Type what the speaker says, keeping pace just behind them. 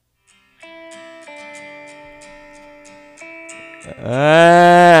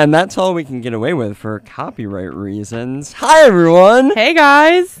And that's all we can get away with for copyright reasons. Hi, everyone. Hey,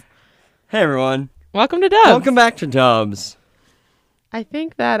 guys. Hey, everyone. Welcome to DUBS. Welcome back to DUBS. I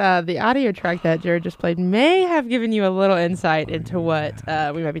think that the audio track that Jared just played may have given you a little insight into what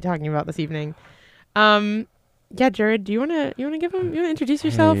we might be talking about this evening. Yeah, Jared, do you wanna introduce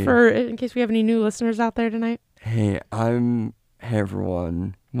yourself, or in case we have any new listeners out there tonight? Hey,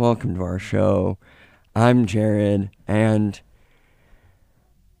 everyone. Welcome to our show. I'm Jared, and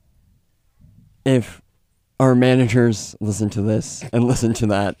if our managers listen to this and listen to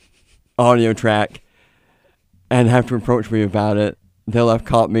that audio track and have to approach me about it, they'll have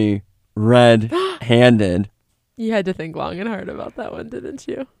caught me red-handed. You had to think long and hard about that one, didn't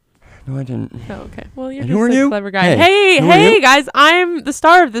you? No, I didn't. Oh, okay. Well, you're And just who are a you? clever guy. Hey, Hey, guys. I'm the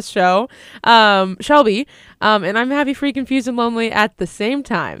star of this show, Shelby, and I'm happy, free, confused, and lonely at the same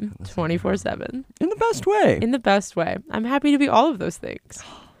time, 24/7. In the best way. In the best way. I'm happy to be all of those things.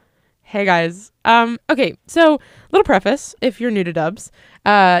 Hey, guys. Okay, so little preface, if you're new to DUBS.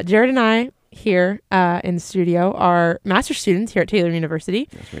 Jared and I here in the studio are master students here at Taylor University.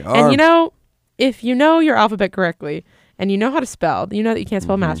 Yes, we are. And if you know your alphabet correctly and you know how to spell, you know that you can't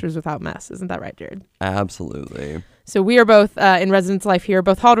spell masters without mess. Isn't that right, Jared? Absolutely. So we are both in residence life here,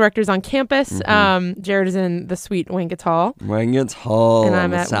 both hall directors on campus. Jared is in the sweet Winget's Hall. Winget's Hall And on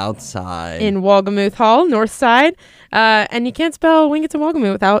I'm the at- south side. In Wolgemuth Hall, north side. And you can't spell Winget's and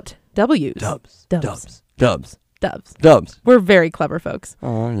Wolgemuth without W's. DUBS. DUBS. DUBS. DUBS. DUBS. DUBS. We're very clever folks.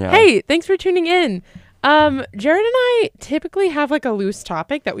 Oh, yeah. Hey, thanks for tuning in. Jared and I typically have like a loose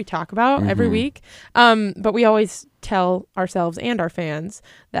topic that we talk about every week. But we always tell ourselves and our fans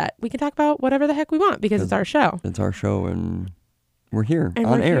that we can talk about whatever the heck we want because it's our show. It's our show, and we're here And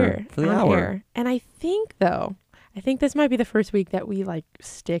on we're air here for the on hour. air. And I think this might be the first week that we like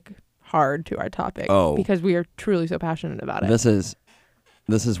stick hard to our topic because we are truly so passionate about it.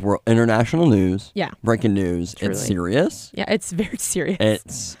 This is world international news. Yeah. Breaking news. Truly. It's serious. Yeah, it's very serious.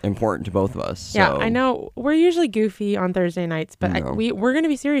 It's important to both of us. Yeah, so. I know we're usually goofy on Thursday nights, but No. we're going to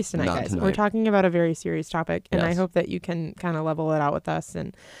be serious tonight, Not guys. tonight. We're talking about a very serious topic, and I Yes. hope that you can kind of level it out with us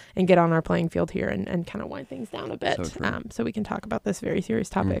and get on our playing field here and kind of wind things down a bit, So true. so we can talk about this very serious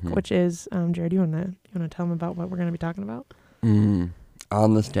topic, which is, Jared, you want to tell them about what we're going to be talking about?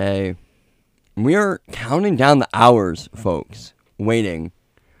 On this day, we are counting down the hours, folks, waiting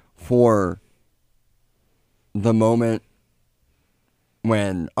for the moment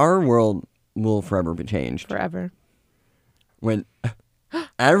when our world will forever be changed. Forever. When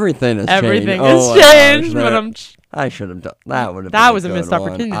everything has Everything changed. has Oh my changed, gosh, but I should have done that. Would have That been was a good missed one.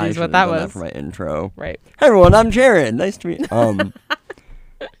 opportunity I is should what have that done was. that for my intro. right. Hey everyone, I'm Jared. Nice to meet.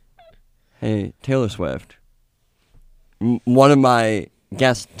 Hey, Taylor Swift. One of my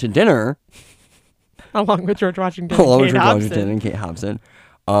guests to dinner, Along with George Washington along and with Kate George Hobson. Washington and Kate Hobson,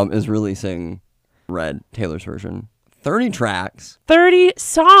 is releasing Red, Taylor's version. 30 tracks. 30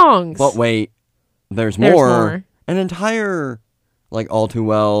 songs. But wait, there's There's more. more. An entire, All Too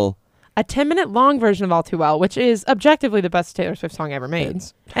Well. A 10-minute long version of All Too Well, which is objectively the best Taylor Swift song ever made.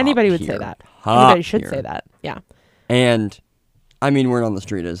 It's top Anybody would tier. say that. Top Anybody should tier. say that. Yeah. And, Word on the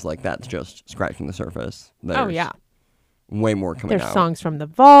Street is that's just scratching the surface. There's yeah. way more coming There's out. songs from The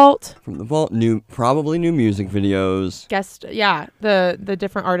Vault. From the vault, probably new music videos. The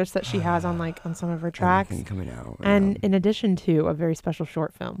different artists that she has on some of her tracks. Everything coming out. And in addition to a very special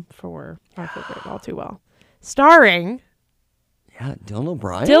short film for our favorite All Too Well. Starring yeah, Dylan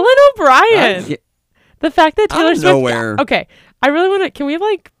O'Brien. The fact that Taylor Out of Swift. nowhere. Okay. I really want to. Can we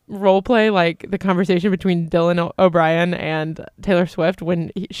role play the conversation between Dylan O'Brien and Taylor Swift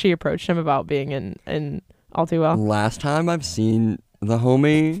when she approached him about being in All Too Well? Last time I've seen the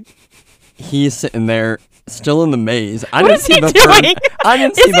homie, he's sitting there still in the maze. I didn't see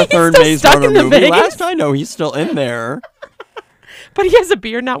the third Maze stuck Runner in the movie. maze? Last I know, he's still in there. But he has a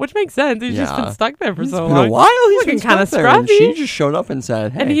beard now, which makes sense. He's just Yeah. been stuck there for It's so been long. a while. He's Looking been kind of stuck there, and scruffy. she just showed up and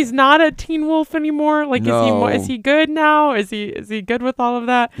said, "Hey." And he's not a Teen Wolf anymore. No. Is he good now? Is he good with all of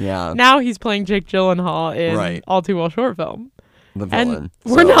that? Yeah. Now he's playing Jake Gyllenhaal in Right. All Too Well short film. The villain. And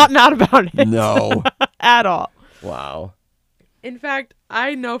we're not about it. No. At all. Wow. In fact,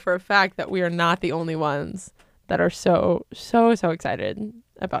 I know for a fact that we are not the only ones that are so excited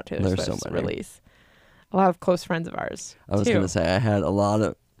about Taylor There's so Swift's many. release. A lot of close friends of ours. I was too. going to say, I had a lot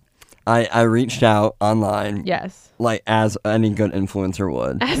of... I reached out online, Yes. as any good influencer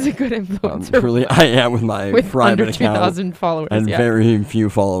would. As a good influencer. Truly, I am with my with private under account 2,000 followers. and yeah. very few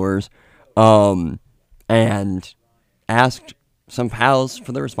followers, and asked some pals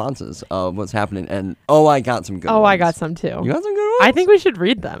for their responses of what's happening. And I got some good ones. I got some too. You got some good ones? I think we should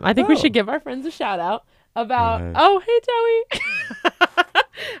read them. I think we Oh. should give our friends a shout out. about. Oh, hey, Joey.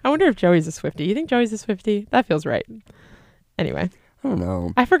 I wonder if Joey's a Swiftie. You think Joey's a Swiftie? That feels right. Anyway. I don't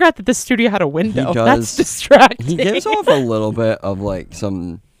know. I forgot that the studio had a window. He does, That's distracting. He gives off a little bit of like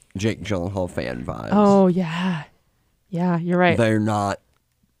some Jake Gyllenhaal fan vibes. Oh, yeah. Yeah, you're right.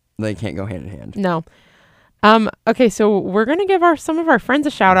 They can't go hand in hand. No. Okay, so we're going to give some of our friends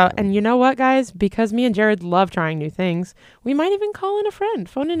a shout out. And you know what, guys? Because me and Jared love trying new things, we might even call in a friend,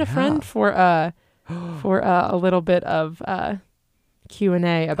 phone in a friend for a little bit of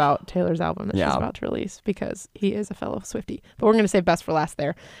Q&A about Taylor's album that she's about to release, because he is a fellow Swiftie. But we're going to say best for last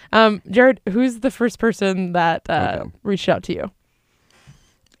there. Jared, who's the first person that reached out to you?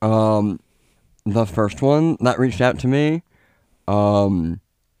 The first one that reached out to me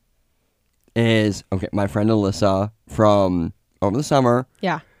is my friend Alyssa from over the summer.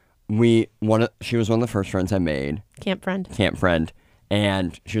 Yeah. She was one of the first friends I made. Camp friend.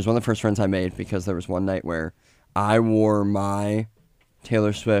 And she was one of the first friends I made because there was one night where I wore my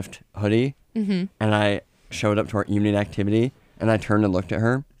Taylor Swift hoodie, and I showed up to our evening activity, and I turned and looked at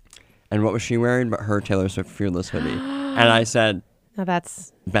her, and what was she wearing but her Taylor Swift Fearless hoodie? And I said, now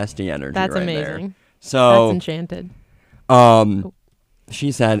that's bestie energy. That's right amazing. There. So that's enchanted.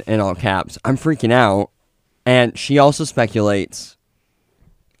 She said in all caps, "I'm freaking out," and she also speculates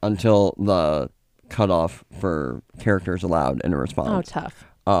until the cutoff for characters allowed in a response. Oh,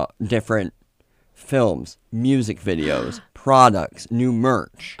 tough. Different films, music videos, products, new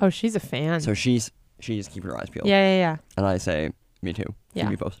merch. Oh, she's a fan. So she's keeping her eyes peeled. Yeah. And I say, me too. Yeah.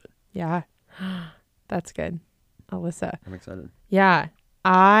 Keep me posted. Yeah. That's good. Alyssa. I'm excited. Yeah.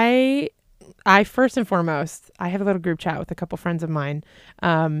 I first and foremost, I have a little group chat with a couple friends of mine.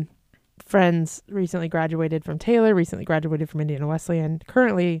 Friends recently graduated from Taylor, recently graduated from Indiana Wesleyan,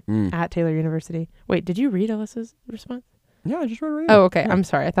 currently at Taylor University. Wait, did you read Alyssa's response? Yeah, I just read it. Oh, okay. Yeah. I'm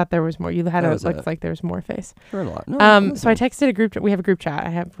sorry. I thought there was more. You had looked like there was more face. I read a lot. No, so I texted a group. We have a group chat I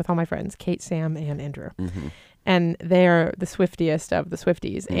have with all my friends, Kate, Sam, and Andrew. And they're the Swiftiest of the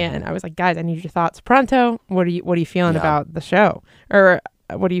Swifties. And I was like, guys, I need your thoughts pronto. What are you feeling about the show? Or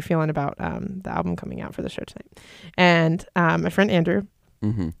what are you feeling about the album coming out for the show tonight? And my friend Andrew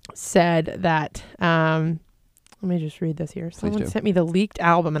said that, let me just read this here. Someone sent me the leaked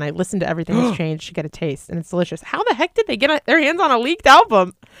album, and I listened to Everything Has Changed to get a taste, and it's delicious. How the heck did they get their hands on a leaked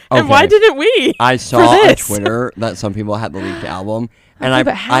album? And why didn't we? I saw on Twitter that some people had the leaked album, and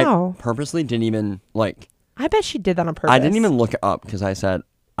but how? I purposely didn't even I bet she did that on purpose. I didn't even look it up because I said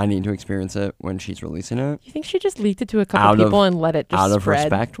I need to experience it when she's releasing it. You think she just leaked it to a couple people and let it just out of spread?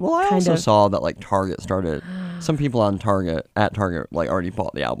 Respect? Well, I also saw that Target started. Some people at Target already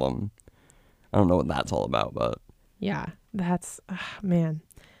bought the album. I don't know what that's all about, but yeah, that's man,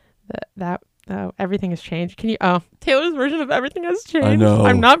 that Everything Has Changed. Can you? Taylor's version of Everything Has Changed. I know.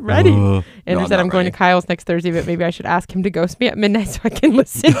 I'm not ready. Andrew said I'm going ready. to Kyle's next Thursday, but maybe I should ask him to ghost me at midnight so I can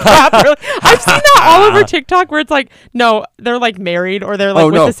listen properly. I've seen that all over TikTok where it's like, no, they're married or they're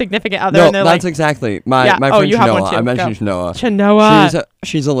with a significant other. No, and they're that's exactly my friend Chanoa. I mentioned Chanoa. Chanoa.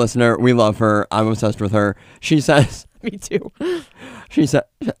 She's a listener. We love her. I'm obsessed with her. She says. Me too. She said,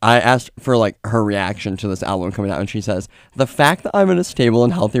 I asked for her reaction to this album coming out, and she says, the fact that I'm in a stable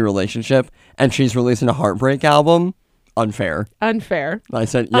and healthy relationship and she's releasing a heartbreak album, unfair. I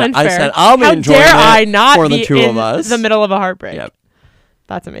said, yeah, unfair. I said, I'll be enjoying it I not for be the two in of us. The middle of a heartbreak. Yep.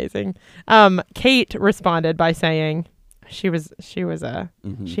 That's amazing. Kate responded by saying she had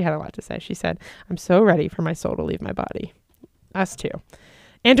a lot to say. She said, I'm so ready for my soul to leave my body. Us too.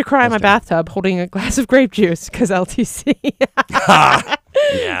 And to cry in my bathtub holding a glass of grape juice because LTC.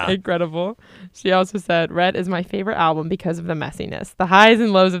 Yeah. Incredible. She also said, Red is my favorite album because of the messiness. The highs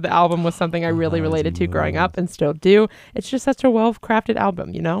and lows of the album was something I really related to growing up and still do. It's just such a well-crafted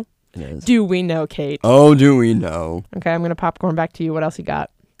album, you know? It is. Do we know, Kate? Oh, do we know? Okay, I'm going to popcorn back to you. What else you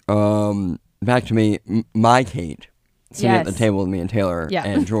got? Back to me. My Kate. Sitting at the table with me and Taylor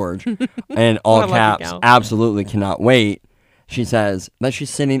and George. And all caps, absolutely cannot wait. She says that she's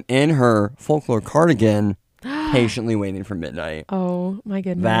sitting in her folklore cardigan, patiently waiting for midnight. Oh, my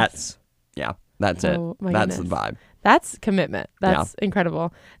goodness. That's it. That's the vibe. That's commitment. That's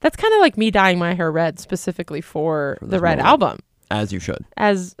incredible. That's kind of like me dyeing my hair red specifically for the Red album. As you should.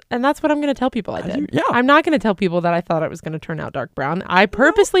 And that's what I'm going to tell people I did. Yeah. I'm not going to tell people that I thought it was going to turn out dark brown. I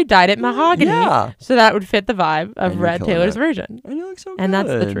purposely dyed it mahogany so that would fit the vibe of Red Taylor's version. And you look so good. And that's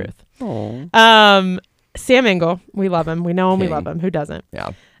the truth. Aww. Sam Engel, we love him. We know him. We love him. Who doesn't?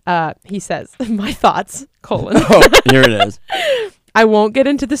 Yeah. He says, my thoughts, : Oh, here it is. I won't get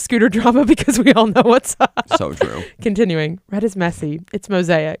into the scooter drama because we all know what's up. So true. Continuing. Red is messy. It's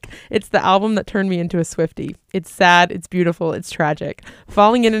mosaic. It's the album that turned me into a Swiftie. It's sad. It's beautiful. It's tragic.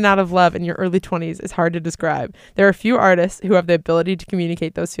 Falling in and out of love in your early 20s is hard to describe. There are few artists who have the ability to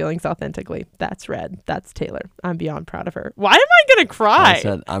communicate those feelings authentically. That's Red. That's Taylor. I'm beyond proud of her. Why am I going to cry? I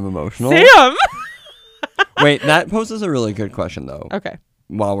said I'm emotional. Sam! Wait, that poses a really good question, though. Okay.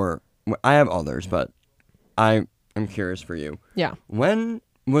 I have others, but I'm curious for you. Yeah. When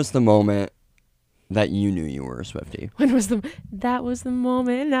was the moment that you knew you were a Swiftie? That was the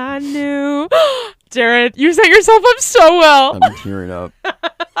moment I knew. Jared, you set yourself up so well. I'm tearing up.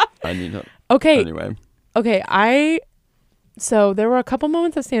 I need to. Okay. Anyway. Okay. So there were a couple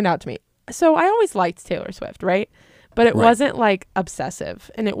moments that stand out to me. So I always liked Taylor Swift, right? But it wasn't like obsessive,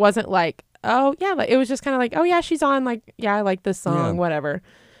 and it wasn't like, oh yeah, like, it was just kind of like, oh yeah, she's on, like, yeah, I like this song, whatever.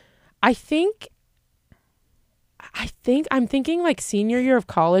 I think I'm thinking like senior year of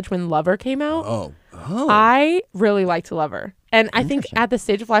college when Lover came out. Oh. I really liked Lover. And I think at the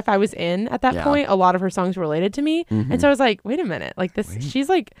stage of life I was in at that point, a lot of her songs related to me. Mm-hmm. And so I was like, wait a minute, like she's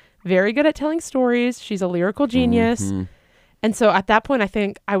like very good at telling stories. She's a lyrical genius. Mm-hmm. And so at that point, I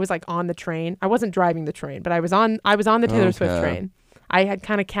think I was like on the train. I wasn't driving the train, but I was on the Taylor Swift train. I had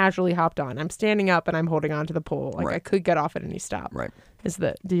kind of casually hopped on. I'm standing up and I'm holding on to the pole. Like I could get off at any stop. Right.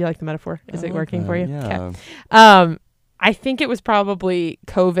 Do you like the metaphor? Is it working for you? Yeah. Okay. I think it was probably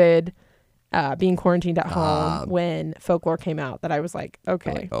COVID, being quarantined at home when Folklore came out that I was like,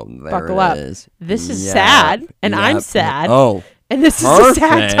 okay, buckle up. This is sad and I'm sad. Oh. And this is a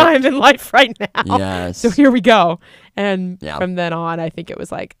sad time in life right now. Yes. So here we go. And from then on, I think it was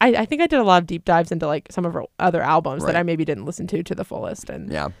like, I think I did a lot of deep dives into like some of her other albums that I maybe didn't listen to the fullest.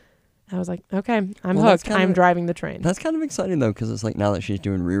 And I was like, okay, I'm hooked. I'm driving the train. That's kind of exciting though, because it's like now that she's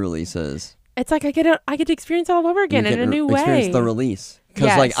doing re-releases. It's like I get to experience it all over again in a new way. Experience the release.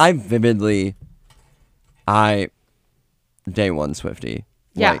 Because like day one Swiftie.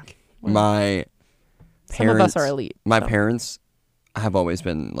 Yeah. Like my parents. Some of us are elite. My parents have always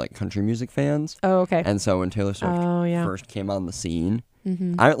been like country music fans. Oh, okay. And so when Taylor Swift first came on the scene,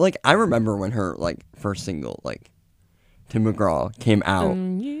 I remember when her like first single, like Tim McGraw, came out.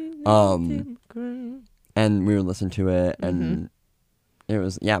 And we would listen to it, and it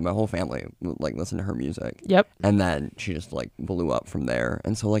was my whole family would like listen to her music. Yep. And then she just like blew up from there.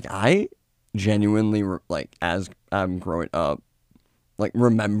 And so like I genuinely like as I'm growing up, like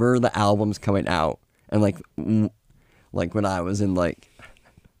remember the albums coming out, and like when I was in like,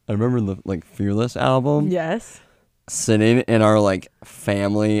 I remember the like Fearless album. Yes. Sitting in our like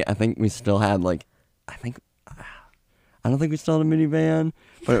family, I think we still had like, I don't think we still had a minivan,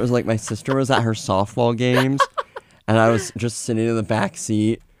 but it was like my sister was at her softball games, and I was just sitting in the back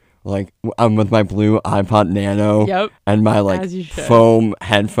seat, like I'm with my blue iPod Nano and my like foam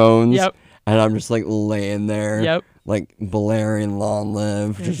headphones, and I'm just like laying there, like blaring "Long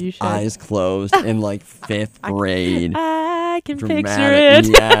Live," just eyes closed in like 5th grade. I can Dramatic, picture it.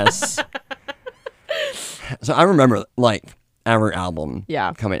 Yes. So I remember like every album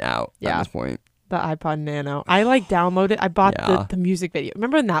coming out at this point. The iPod Nano. I like downloaded. I bought the music video.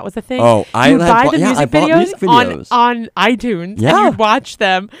 Remember when that was the thing? Oh, I bought music videos on iTunes. Yeah. And you'd watch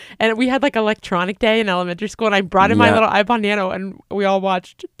them. And we had like electronic day in elementary school, and I brought in my little iPod Nano, and we all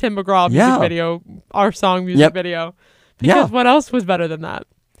watched Tim McGraw music video, our song music video. Because what else was better than that?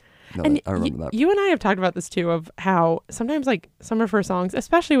 No, and I remember that. You and I have talked about this too, of how sometimes like some of her songs,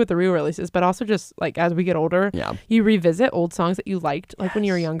 especially with the re-releases, but also just like as we get older, you revisit old songs that you liked like when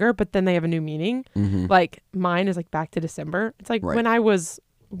you were younger, but then they have a new meaning. Like mine is like Back to December. It's like when I was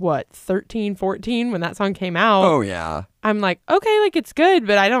 13, 14 when that song came out. Oh yeah. I'm like, okay, like it's good,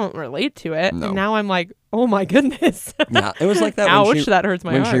 but I don't relate to it. No. And now I'm like, oh my goodness. Yeah, it was like that. Ouch, that hurts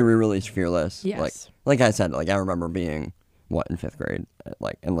my heart. When she re-released Fearless. Yes. Like I said, like I remember being in 5th grade,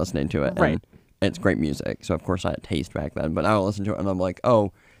 like, and listening to it. Right. And it's great music. So of course I had taste back then, but I would listen to it and I'm like,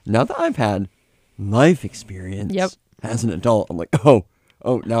 oh, now that I've had life experience as an adult, I'm like, oh,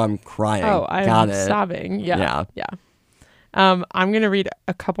 now I'm crying. Oh, I'm sobbing. Yeah. I'm going to read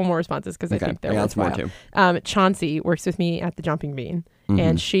a couple more responses because I think they're worthwhile. Chauncey works with me at the Jumping Bean,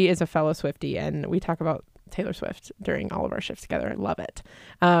 and she is a fellow Swiftie, and we talk about Taylor Swift during all of our shifts together. I love it.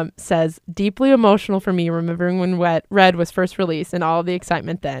 Says, deeply emotional for me remembering when Red was first released and all of the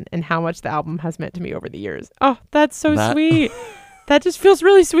excitement then, and how much the album has meant to me over the years. Oh, that's so sweet. That just feels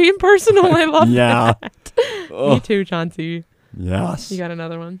really sweet and personal. I love that. Me too, Chauncey. Yes. You got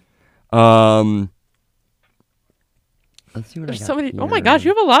another one? Let's see what There's I got so many. here. Oh my gosh,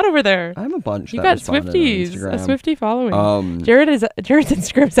 you have a lot over there. I have a bunch. You got Swifties, a Swiftie following. Jared's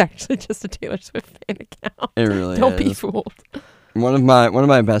Instagram is actually just a Taylor Swift fan account. It really Don't is. be fooled. One of my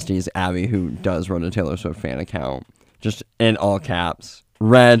besties, Abby, who does run a Taylor Swift fan account, just in all caps,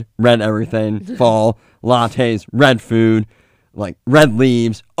 red everything, fall, lattes, red food, like red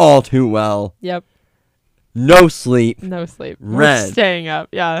leaves, all too well. Yep. No sleep. No sleep. Red. We're staying up.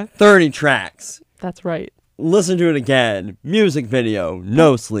 Yeah. 30 tracks. That's right. Listen to it again. Music video.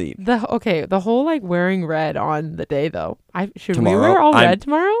 No sleep. The whole like wearing red on the day though. Should we Tomorrow? wear all red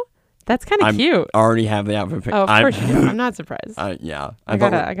tomorrow? That's kind of cute. I already have the outfit picked. Oh, of course you do. I'm not surprised. Yeah. I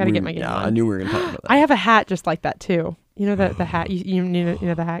gotta get my game Yeah, on. I knew we were gonna talk about that. I have a hat just like that too. You know the hat. You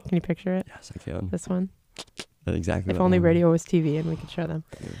know the hat. Can you picture it? Yes, I can. This one. That's exactly. If only radio was TV and we could show them.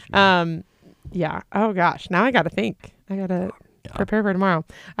 Yeah. Oh gosh. Now I gotta think. I gotta prepare for tomorrow.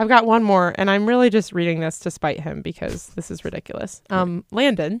 I've got one more, and I'm really just reading this to spite him because this is ridiculous.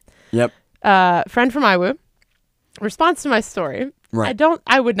 Landon. Yep. Friend from Iwu. Response to my story. Right.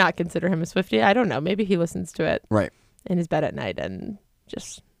 I would not consider him a Swiftie. I don't know. Maybe he listens to it Right. in his bed at night and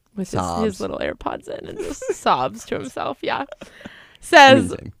just with Sobs. his little AirPods in and just sobs to himself. Yeah.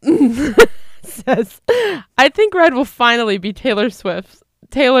 Says, I think Red will finally be Taylor's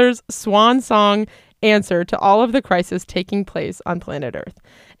swan song answer to all of the crisis taking place on planet Earth.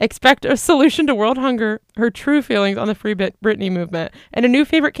 Expect a solution to world hunger, her true feelings on the Free Britney movement, and a new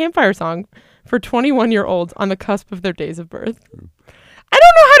favorite campfire song for 21-year-olds on the cusp of their days of birth. I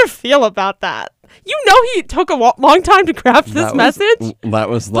don't know how to feel about that. You know he took a long time to craft this message. That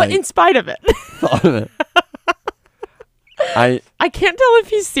was like... But in spite of it. Thought of it. I can't tell if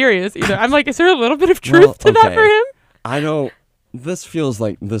he's serious either. I'm like, is there a little bit of truth to that for him? I don't... This feels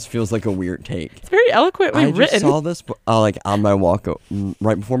like a weird take. It's very eloquently written. I just saw this like on my walk,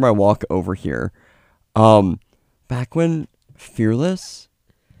 right before my walk over here. Back when Fearless,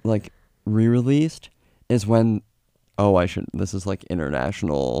 like, re-released, is when... this is like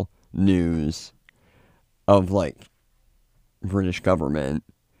international news of like British government,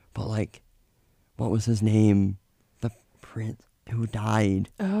 but like, what was his name? The prince who died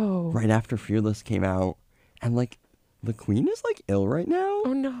right after Fearless came out, and like the Queen is like ill right now.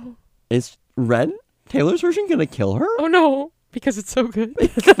 Oh no! Is Red Taylor's version gonna kill her? Oh no! Because it's so good.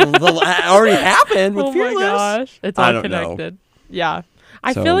 It already happened with Fearless. Oh my gosh! It's all connected. Yeah.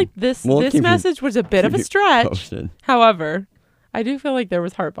 I feel like this message was a bit of a stretch. Posted. However, I do feel like there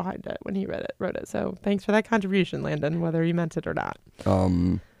was heart behind it when he wrote it. So thanks for that contribution, Landon, whether you meant it or not.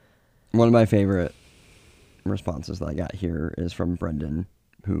 One of my favorite responses that I got here is from Brendan,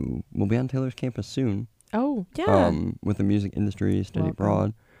 who will be on Taylor's campus soon. Oh, yeah. With the music industry, study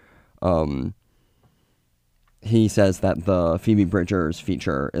abroad. He says that the Phoebe Bridgers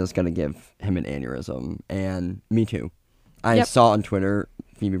feature is going to give him an aneurysm, and me too. I saw on Twitter,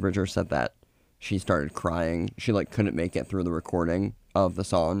 Phoebe Bridgers said that she started crying. She like couldn't make it through the recording of the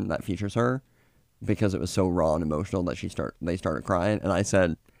song that features her because it was so raw and emotional that they started crying. And I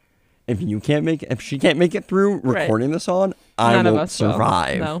said, if she can't make it through recording the song, I won't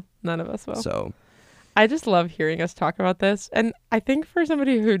survive. No, none of us will. So I just love hearing us talk about this. And I think for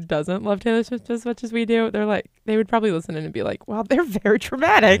somebody who doesn't love Taylor Swift as much as we do, they would probably listen in and be like, wow, they're very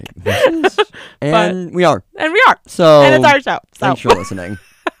dramatic. And we are. So, and it's our show. So. Thanks for listening.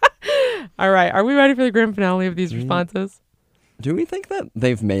 All right. Are we ready for the grand finale of these responses? Do we think that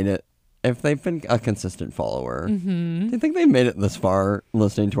they've made it? If they've been a consistent follower, do you think they've made it this far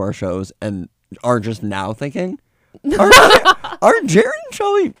listening to our shows and are just now thinking, are Jared and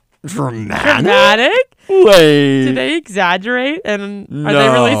Shelby dramatic? Wait. Do they exaggerate? And are they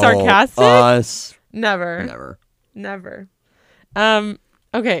really sarcastic? Us. Never.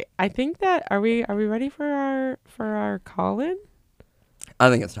 Okay. I think that are we ready for our call-in? I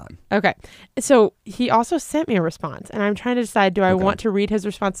think it's time. Okay. So he also sent me a response, and I'm trying to decide, do I want to read his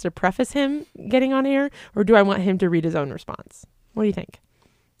response to preface him getting on air, or do I want him to read his own response? What do you think?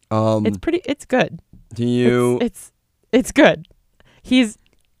 It's good. Do you? It's good. He's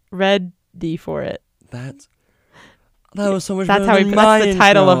ready for it. That was so much That's better than mine. That's the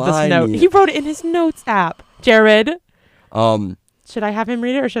title of this note. He wrote it in his notes app. Jared. Should I have him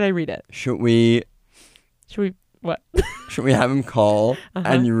read it or should I read it? Should we what? Should we have him call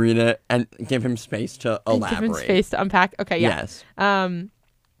and you read it and give him space to elaborate? Give him space to unpack. Okay, yeah. Yes.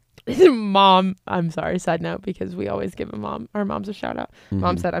 Mom, I'm sorry, side note, because we always give our moms a shout out.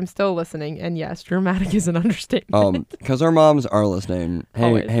 Mom said, I'm still listening, and yes, dramatic is an understatement. Because our moms are listening.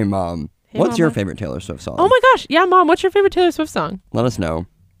 Hey mom, what's your favorite Taylor Swift song? Oh my gosh, yeah, Mom, what's your favorite Taylor Swift song? Let us know.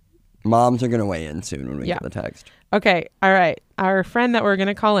 Moms are going to weigh in soon when we get the text. Okay, all right. Our friend that we're going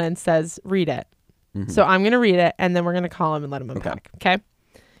to call in says, read it. So I'm going to read it, and then we're going to call him and let him unpack. Okay?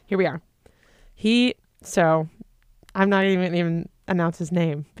 Here we are. I'm not even announce his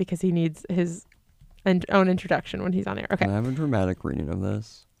name because he needs his own introduction when he's on air. Okay. Can I have a dramatic reading of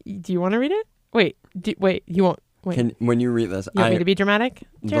this? Do you want to read it? Wait. You won't. Wait. When you read this, you want me to be dramatic,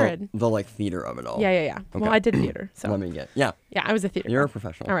 Jared? The like theater of it all. Yeah. Okay. Well, I did theater, so Let me get. Yeah, I was a theater. You're girl. a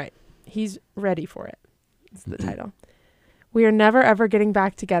professional. All right. He's ready for it. It's the title. We Are Never Ever Getting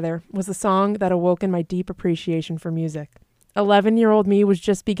Back Together was a song that awoke in my deep appreciation for music. 11-year-old me was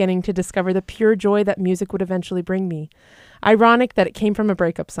just beginning to discover the pure joy that music would eventually bring me. Ironic that it came from a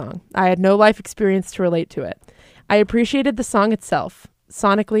breakup song. I had no life experience to relate to it. I appreciated the song itself,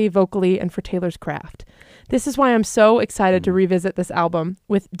 sonically, vocally, and for Taylor's craft. This is why I'm so excited to revisit this album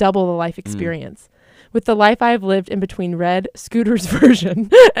with double the life experience. With the life I have lived in between Red, Scooter's version,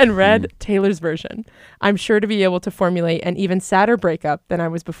 and Red, Taylor's version, I'm sure to be able to formulate an even sadder breakup than I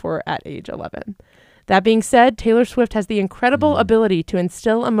was before at age 11. That being said, Taylor Swift has the incredible ability to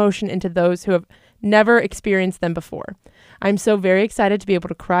instill emotion into those who have never experienced them before. I'm so very excited to be able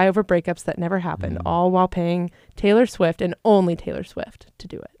to cry over breakups that never happened, all while paying Taylor Swift and only Taylor Swift to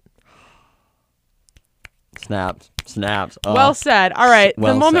do it. Snaps. Well said. All right.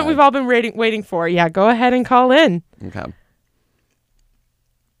 Well the moment said. we've all been waiting for. Yeah, go ahead and call in. Okay.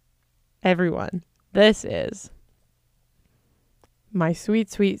 Everyone, this is my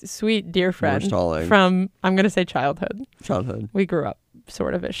sweet dear friend from, I'm going to say childhood. We grew up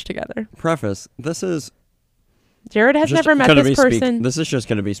sort of ish together. Preface, this is... Jared has never met this person. This is just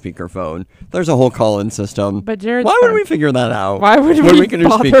going to be speakerphone. There's a whole call-in system. But Jared's Why would we figure that out? Why would we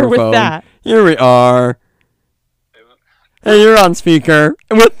bother with that? Here we are. Hey, you're on speaker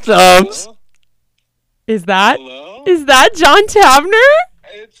with DUBS. Is that Hello? Is that John Tavner?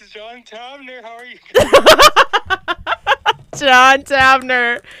 It's John Tavner. How are you? John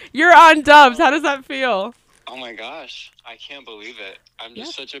Tavner. You're on DUBS. How does that feel? Oh my gosh, I can't believe it. I'm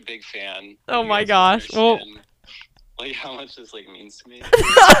just such a big fan. Oh You my guys gosh. don't Well, understand, like how much this like means to me.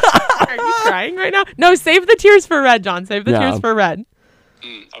 are you crying right now? No, save the tears for Red, John. Save the tears for Red.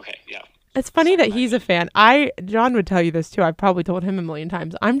 Okay, yeah. It's funny that he's a fan. John would tell you this too. I've probably told him a million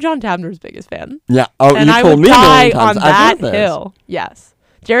times. I'm John Tavner's biggest fan. Yeah. Oh, and you I told would me a die million times. on I've that heard this. hill. Yes.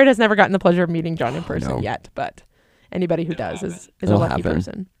 Jared has never gotten the pleasure of meeting John in person no. yet, but anybody who does is a It'll lucky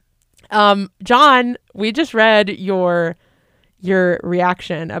happen. person. John, we just read your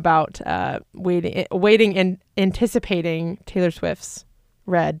reaction about waiting and anticipating Taylor Swift's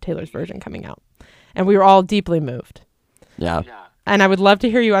Red, Taylor's version coming out. And we were all deeply moved. Yeah. And I would love to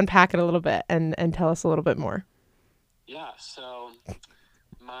hear you unpack it a little bit and tell us a little bit more. Yeah, so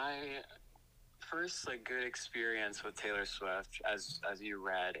my first like good experience with Taylor Swift, as you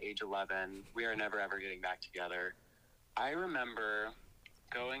read, age 11, We Are Never Ever Getting Back Together. I remember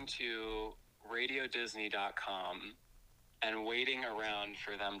going to radiodisney.com and waiting around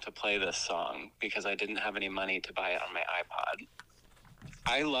for them to play this song because I didn't have any money to buy it on my iPod.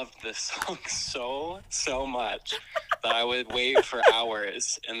 I loved this song so much that I would wait for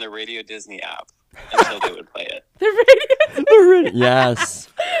hours in the Radio Disney app until they would play it. The radio. Yes.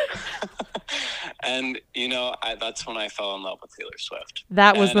 And, that's when I fell in love with Taylor Swift.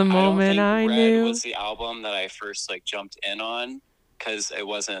 That was And the moment I don't think knew. Red was the album that I first jumped in on because it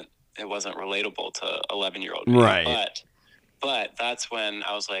wasn't relatable to 11-year-old me. Right. But that's when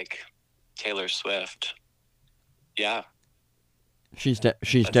I was like, Taylor Swift. Yeah. She's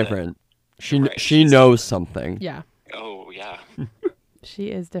different. Right, She knows something. Yeah. Oh, yeah. She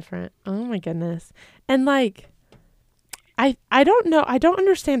is different. Oh my goodness. And I don't know. I don't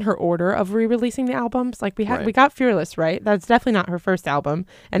understand her order of re-releasing the albums. Like we got Fearless, right? That's definitely not her first album.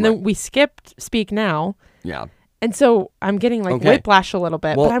 And then we skipped Speak Now. Yeah. And so I'm getting whiplash a little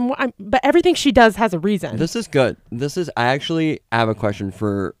bit, Well, but everything she does has a reason. This is good. I actually have a question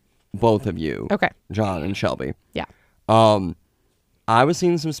for both of you. Okay. John and Shelby. Yeah. I was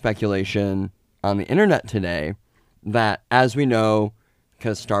seeing some speculation on the internet today that, as we know,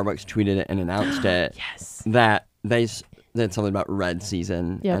 because Starbucks tweeted it and announced it, yes, that they did something about Red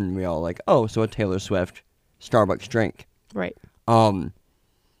season, and we all so a Taylor Swift Starbucks drink. Right.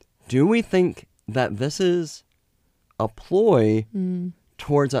 Do we think that this is a ploy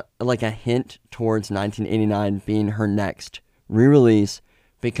towards a hint towards 1989 being her next re-release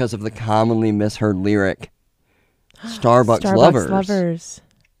because of the commonly misheard lyric Starbucks lovers.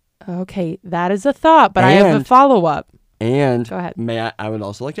 Okay, that is a thought, but I have a follow-up. And go ahead. I would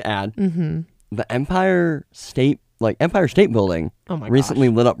also like to add the Empire State Building recently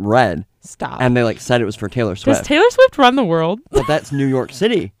lit up red. Stop. And they said it was for Taylor Swift. Does Taylor Swift run the world? But that's New York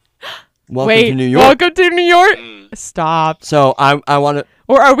City. Welcome to New York. Welcome to New York. Stop. So I want to.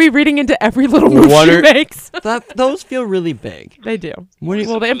 Or are we reading into every little move she makes? Those feel really big. They do.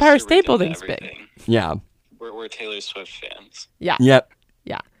 Well, the Empire State Building's big. Yeah. We're Taylor Swift fans. Yeah. Yep.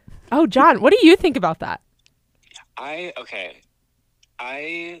 Yeah. Oh, John, what do you think about that? I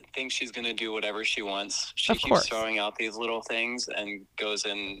think she's going to do whatever she wants. She Of keeps course. throwing out these little things and goes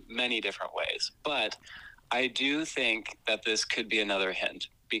in many different ways. But I do think that this could be another hint,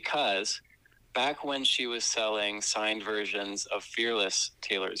 because back when she was selling signed versions of Fearless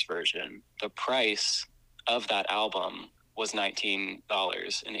Taylor's version, the price of that album was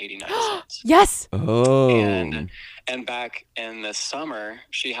 $19.89. Yes. Oh. And back in the summer,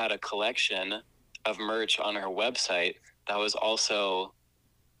 she had a collection of merch on her website that was also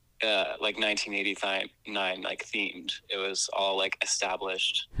like 1989 like themed. It was all like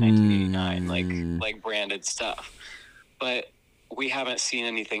established 1989 like branded stuff. But we haven't seen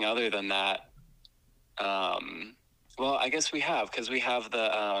anything other than that. Well, I guess we have, because we have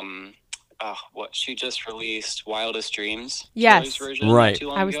the what she just released, Wildest Dreams. Yes. Taylor's version Right. not too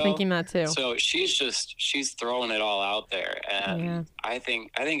long I was ago. thinking that too. So she's throwing it all out there, and Yeah. I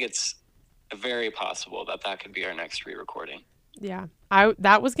think it's very possible that could be our next re-recording. Yeah.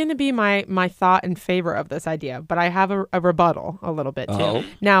 That was going to be my thought in favor of this idea, but I have a rebuttal a little bit too. Oh.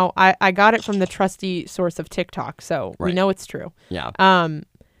 Now, I got it from the trusty source of TikTok, so we Right. know it's true. Yeah.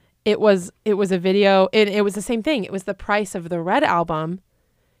 It was a video, and it was the same thing. It was the price of the Red album,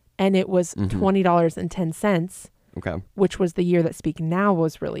 and it was $20.10, Okay. which was the year that Speak Now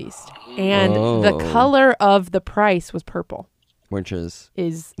was released. And the Oh. color of the price was purple, Which is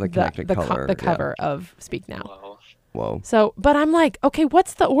the connected color, the yeah. cover of Speak Now. Well, whoa. So, but I'm like, okay,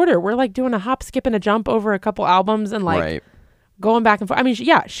 what's the order? We're like doing a hop, skip, and a jump over a couple albums and like Right. going back and forth. I mean,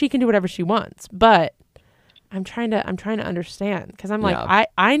 she can do whatever she wants, but I'm trying to understand, because I'm like, Yeah.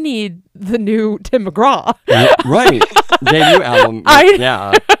 I need the new Tim McGraw. Right. Debut album.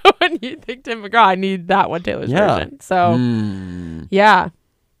 Yeah. When you think Tim McGraw, I need that one, Taylor's Yeah. version. So Mm. yeah,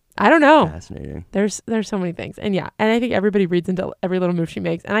 I don't know. Fascinating. There's so many things, and I think everybody reads into every little move she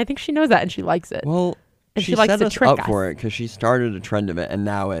makes, and I think she knows that, and she likes it, Well, and she she likes set to us trick up us. for it because she started a trend of it, and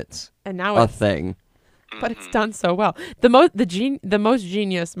now it's And now a it's thing. but it's done so well. The most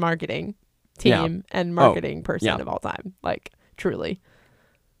genius marketing team and marketing person yeah. of all time. Like, truly.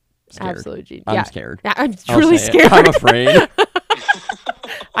 Scared. Absolute genius. I'm Yeah. scared. Yeah, I'm I'll truly say it. scared. I'm afraid.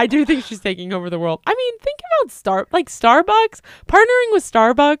 I do think she's taking over the world. I mean, think about Starbucks, partnering with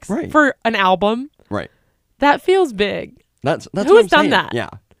Starbucks Right. for an album. Right. That feels big. That's Who what has I'm done saying. that? Yeah.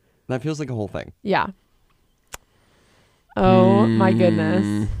 That feels like a whole thing. Yeah. Oh my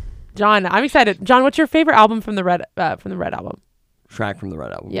goodness. John, I'm excited. John, what's your favorite album from the Red album? Track from the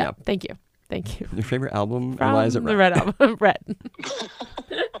Red album. Yeah. Yeah. Thank you. Thank you. Your favorite album? From And why is it the Red? Red album. Red.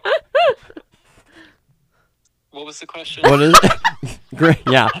 what was the question? What is great?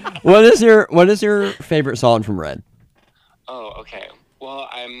 Yeah. What is your favorite song from Red? Oh, okay. Well,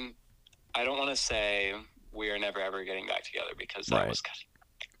 I don't want to say we are never ever getting back together, because that Right. was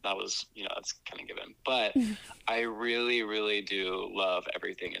that's kind of given. But I really, really do love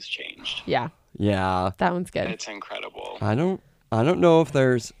Everything Has Changed. Yeah. Yeah. That one's good. It's incredible. I don't know if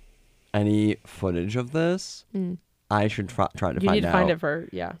there's any footage of this. I should try to find out. You need to find it for,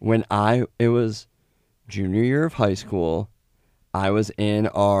 yeah. When it was junior year of high school, I was in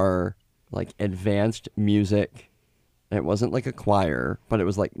our like advanced music. It wasn't like a choir, but it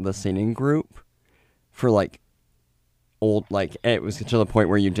was like the singing group for like old, like it was to the point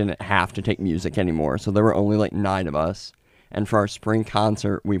where you didn't have to take music anymore. So there were only like 9 of us. And for our spring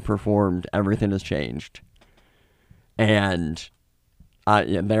concert, we performed Everything Has Changed. And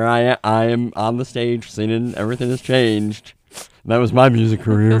there I am on the stage singing Everything Has Changed. That was my music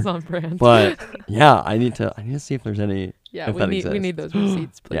career. Feels on brand. But yeah, I need to see if there's any. yeah, if we that need exists. those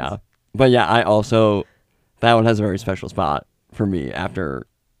receipts, please. Yeah, but yeah, I also that one has a very special spot for me after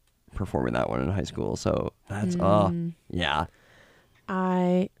performing that one in high school. So that's yeah.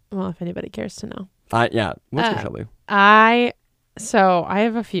 Well, if anybody cares to know. What's your Shelby? I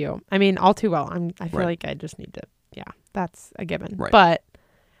have a few. I mean, All Too Well. I feel Right. like I just need to. Yeah, that's a given. Right. But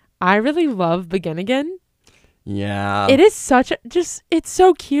I really love Begin Again. Yeah, It is it's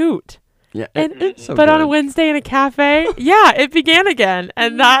so cute. yeah, And it's so but on a good. Wednesday in a cafe, yeah, it began again,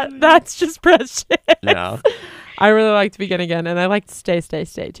 and that's just precious. Yeah, I really liked Begin Again, and I liked Stay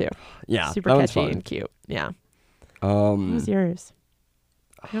too. yeah, Super that one's catchy fun. and cute. Yeah. What was yours?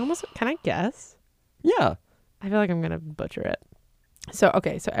 Can I guess? Yeah, I feel like I'm gonna butcher it. So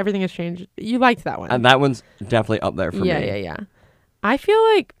Everything Has Changed. You liked that one. and that one's definitely up there for me. Yeah. I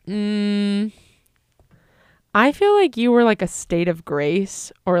feel like you were like a State of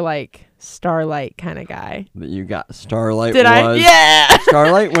Grace or like Starlight kind of guy. That you got Starlight. Did I? Yeah.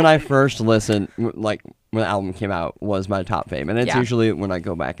 Starlight, when I first listened, like when the album came out, was my top fave, and it's Yeah. usually when I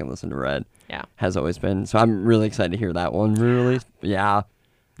go back and listen to Red. Yeah. Has always been. So I'm really excited to hear that one re-released. Yeah,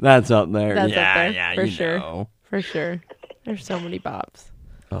 That's up there. That's yeah, up there, yeah, for you sure. know. For sure. There's so many bops.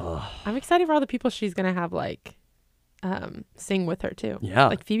 Ugh. I'm excited for all the people she's gonna have like sing with her too. Yeah.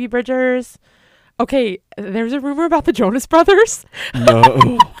 Like Phoebe Bridgers. Okay, there's a rumor about the Jonas Brothers.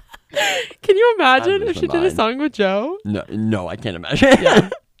 No. Can you imagine I'd lose if she my did a mind. song with Joe? No, I can't imagine. Yeah.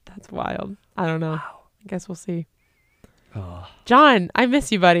 That's wild. I don't know. I guess we'll see. Ugh. John, I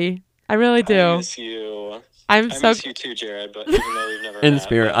miss you, buddy. I really do. I miss you. I miss you too, Jared, but even though we've never In met,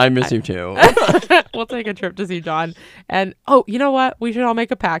 spirit, but- I miss you too. We'll take a trip to see John. And oh, you know what? We should all make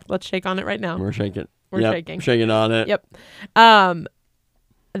a pact. Let's shake on it right now. We're shaking. We're Yep, shaking. Shaking on it. Yep.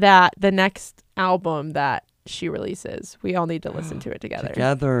 That the next album that she releases, we all need to listen to it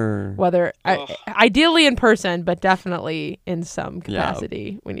together. Whether ideally in person, but definitely in some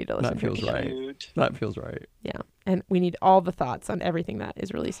capacity, we need to listen That to it feels together. right. Cute. That feels right. Yeah, and we need all the thoughts on everything that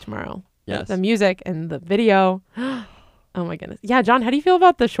is released tomorrow. Yes. The music and the video. Oh my goodness. Yeah, John, how do you feel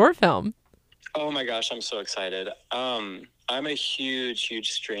about the short film? Oh my gosh, I'm so excited. I'm a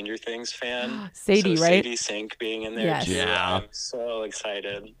huge Stranger Things fan. Sadie, so right? Sadie Sink being in there Yes. too. Yeah. I'm so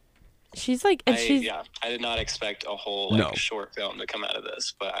excited. She's like, and she's I did not expect a whole No. short film to come out of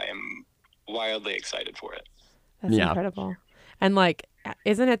this, but I am wildly excited for it. that's Yeah. incredible. And like,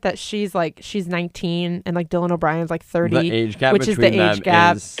 isn't it that she's 19 and like Dylan O'Brien's like 30, The age gap which is the between age them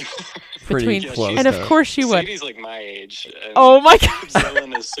gap is pretty between- close. and of to- course she would. Sadie's like my age. And Oh my gosh.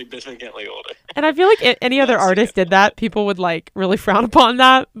 Dylan is significantly older. And I feel like any other That's artist did that, people would like really frown upon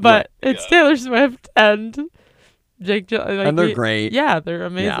that. But Right, it's yeah. Taylor Swift and Jake. Like, and they're great. Yeah, they're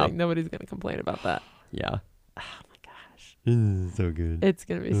amazing. Yeah. Nobody's gonna complain about that. Yeah. Oh my gosh, So good. it's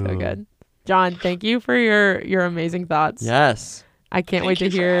gonna be so Oh. good. John, thank you for your amazing thoughts. Yes. I can't Thank wait to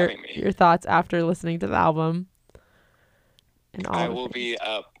you for hear having me. your thoughts after listening to the album. And all I the will things. be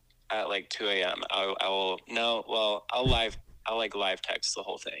up at like 2 a.m. I'll live text the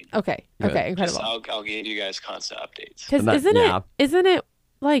whole thing. Okay. Good. Okay. Just, Incredible. I'll give you guys constant updates. Because That- yeah. isn't it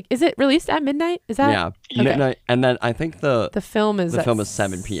like, is it released at midnight? Is that Yeah. Okay. Midnight, and then I think the film is? The at film is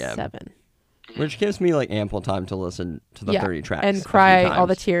 7 p.m. 7. which gives me like ample time to listen to the 30 tracks and a few cry all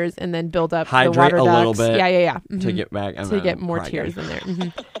the times tears and then build up the Hydrate water a little ducts. bit Yeah. to Mhm. get back and to then get more cry tears again. in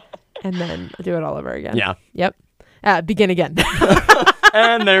there. And then do it all over again. Yeah. Yep. Begin again.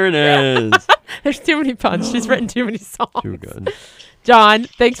 And there it is. There's too many puns. She's written too many songs. Too good. John,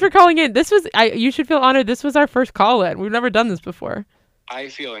 thanks for calling in. This was you should feel honored. This was our first call in. We've never done this before. I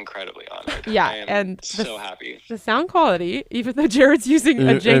feel incredibly honored. Yeah, I am and so happy. The sound quality, even though Jared's using a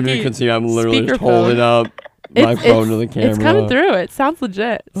And you janky can see I'm literally just speakerphone. holding up my phone to the camera. It's coming through. It sounds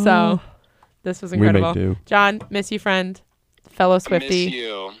legit. So this was We make incredible. do. John, miss you, friend, fellow Miss Swiftie.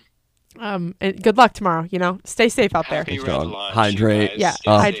 you. And good luck tomorrow. Stay safe out there. Happy Thanks, red dog. launch, Hydrate. you guys. Yeah,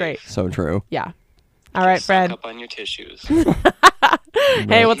 Stay hydrate. safe. So true. Yeah. All right, Suck friend. up on your tissues.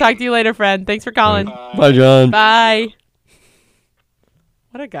 Hey, we'll talk to you later, friend. Thanks for calling. Bye. Bye, John. Bye.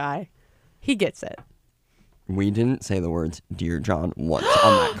 What a guy. He gets it. We didn't say the words "Dear John" once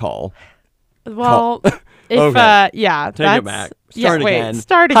on that call. Well, if Okay. yeah, Take that's it back. yeah, Start wait, again.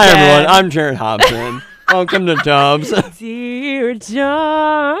 Start Hi, again. everyone. I'm Jared Hobson. Welcome to DUBS. Dear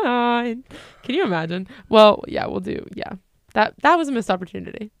John. Can you imagine? Well, yeah, we'll do. Yeah. That was a missed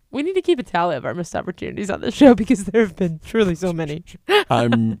opportunity. We need to keep a tally of our missed opportunities on this show because there have been truly so many.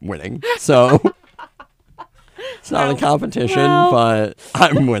 I'm winning. So it's not a competition, well. but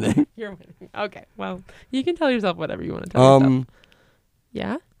I'm winning. You're winning. Okay. Well, you can tell yourself whatever you want to tell yourself.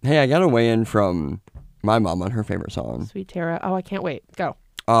 Yeah? Hey, I got a weigh in from my mom on her favorite song. Sweet Tara. Oh, I can't wait. Go.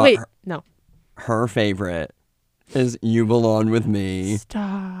 Uh, wait. her, No. her favorite is "You Belong with Me."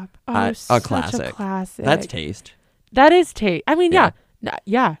 Stop. Oh, A such classic. a classic. That's taste. That is taste. I mean, Yeah.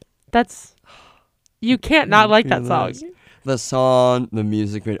 yeah. That's. You can't not like that song. Yes. The song, the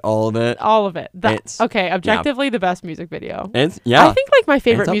music video, all of it. All of it. It's- Okay, objectively the best music video. It's yeah, I think like my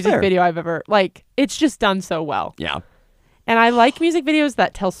favorite It's up music there. video I've ever like. It's just done so well, yeah. and I like music videos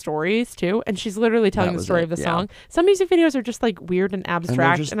that tell stories too. And she's literally telling That the was story it, of the yeah. song. Some music videos are just like weird and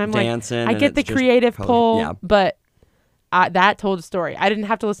abstract, just and I'm like, dancing, I and get the it's just creative poetry. pull, Yeah. but that told a story. I didn't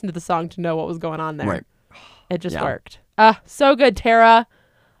have to listen to the song to know what was going on there. Right. It just Yeah. worked. So good, Tara.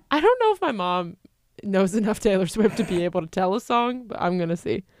 I don't know if my mom knows enough Taylor Swift to be able to tell a song, but I'm gonna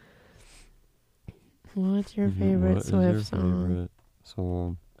see. What's your favorite What is Swift your song? favorite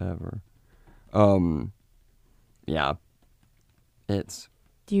song ever? Yeah. It's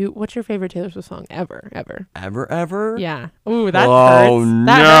What's your favorite Taylor Swift song ever? ever. Yeah. Ooh, that Oh, hurts.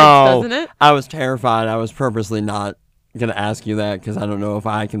 That no. hurts, doesn't it? I was terrified. I was purposely not gonna ask you that because I don't know if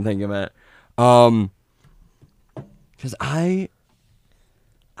I can think of it. Because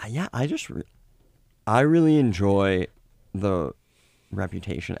I really enjoy the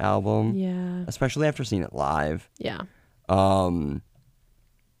Reputation album. Yeah. Especially after seeing it live. Yeah.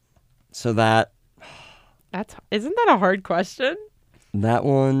 So isn't that a hard question? That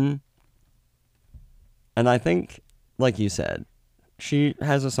one, and I think, like you said, she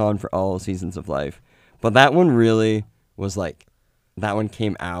has a song for all seasons of life, but that one really was like, that one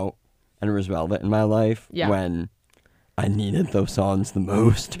came out and was relevant in my life when I needed those songs the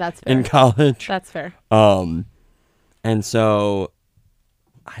most. That's fair. In college. That's fair. And so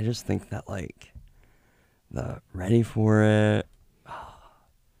I just think that like the Ready For It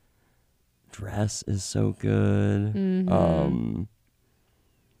dress is so good. Mm-hmm.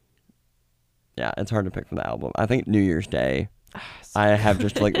 Yeah, it's hard to pick from the album. I think New Year's Day. I have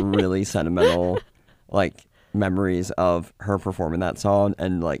just like really sentimental like memories of her performing that song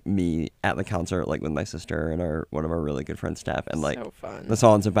and like me at the concert like with my sister and one of our really good friends Steph, and like so fun. The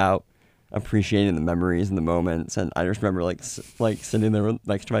song's about appreciating the memories and the moments, and I just remember like sitting there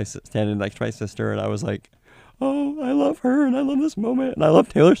standing next to my sister, and I was like, oh, I love her and I love this moment and I love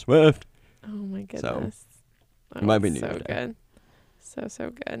Taylor Swift. Oh my goodness. It might be New so Year's Day. Good.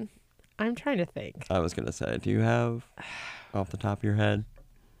 So good. I'm trying to think. I was gonna say, do you have off the top of your head?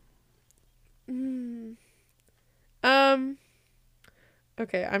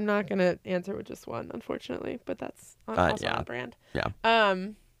 Okay, I'm not gonna answer with just one, unfortunately, but that's also on brand. Yeah.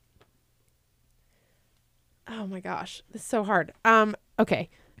 Oh my gosh, this is so hard. Okay.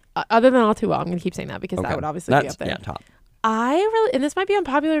 Other than All Too Well, I'm gonna keep saying that because that would obviously be up there. Yeah, top. I really, and this might be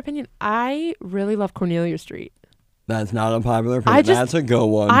unpopular opinion, I really love Cornelia Street. That's not a popular opinion. That's a good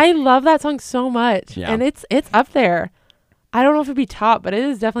one. I love that song so much. Yeah. And it's up there. I don't know if it'd be top, but it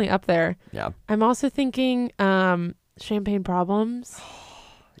is definitely up there. Yeah. I'm also thinking Champagne Problems.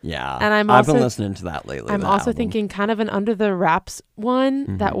 Yeah. And I've been listening to that lately. I'm also thinking kind of an Under the Wraps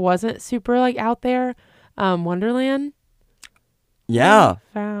one that wasn't super like out there. Wonderland. Yeah.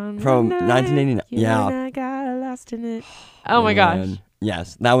 From 1989. Yeah. And I got lost in it. Oh my gosh.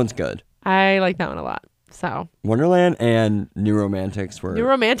 Yes, that one's good. I like that one a lot. So Wonderland and New Romantics were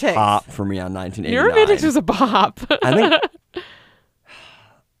top for me on 1989. New Romantics was a bop. I think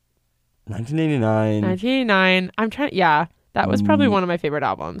 1989. 1989. I'm trying. Yeah, that was probably one of my favorite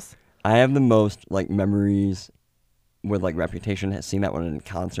albums. I have the most like memories with like Reputation. Has seen that one in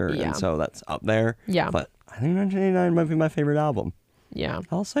concert, and so that's up there. Yeah, but I think 1989 might be my favorite album. Yeah,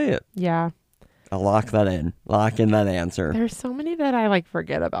 I'll say it. Yeah. I'll lock that in. Lock in that answer. There's so many that I like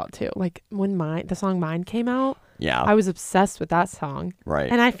forget about too. Like when the song Mine came out. Yeah. I was obsessed with that song.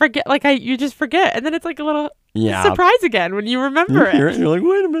 Right. And I forget, you just forget. And then it's like a little surprise again when you remember it. You're like,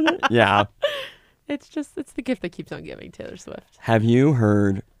 wait a minute. Yeah. It's the gift that keeps on giving, Taylor Swift. Have you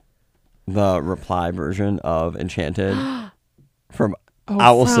heard the reply version of Enchanted from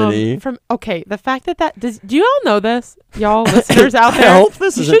Owl City? Okay, the fact do you all know this? Y'all listeners out there? I hope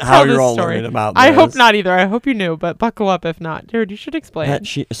this isn't how you're all learning about this. I hope not either. I hope you knew, but buckle up if not. Jared, you should explain.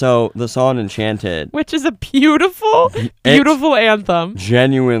 So the song Enchanted, which is a beautiful, beautiful anthem.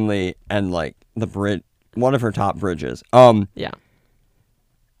 Genuinely, and like the bridge, one of her top bridges. Yeah.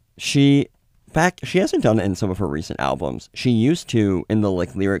 She hasn't done it in some of her recent albums. She used to, in the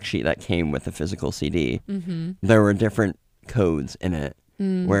like lyric sheet that came with the physical CD. Mm-hmm. There were different codes in it.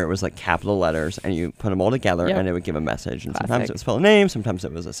 Where it was like capital letters and you put them all together and it would give a message. And sometimes it would spell a name, sometimes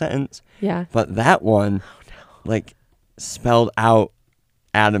it was a sentence. Yeah. But that one, like, spelled out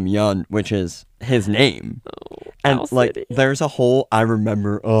Adam Young, which is his name. Oh, and Owl like, City. there's a whole, I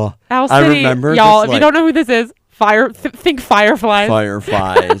remember, Owl City, I remember y'all, if you don't know who this is, think Fireflies.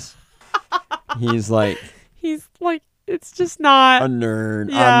 Fireflies. He's like, it's just not a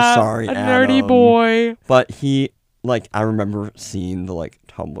nerd. Yeah, I'm sorry, a Adam. nerdy boy. But I remember seeing the like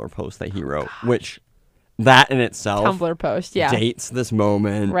Tumblr post that he wrote, which that in itself Tumblr post, dates this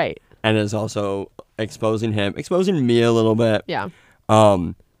moment, right? And is also exposing me a little bit, yeah.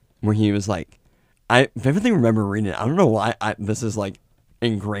 Where he was like, I vividly remember reading it. I don't know why this is like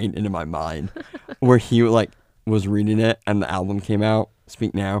ingrained into my mind, where he like was reading it and the album came out,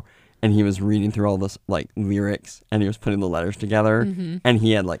 Speak Now, and he was reading through all this like lyrics and he was putting the letters together, and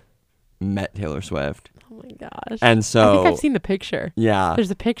he had like met Taylor Swift. Oh my gosh. And so I think I've seen the picture. Yeah.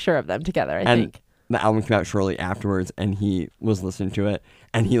 There's a picture of them together, I think. The album came out shortly afterwards and he was listening to it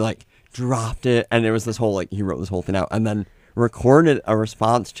and he like dropped it and there was this whole like he wrote this whole thing out and then recorded a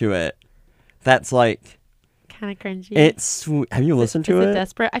response to it that's like kind of cringy. It's sweet. Have you listened to it? Is it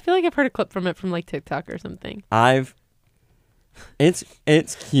desperate? I feel like I've heard a clip from it from like TikTok or something. It's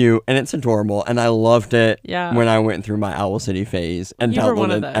cute and it's adorable and I loved it when I went through my Owl City phase and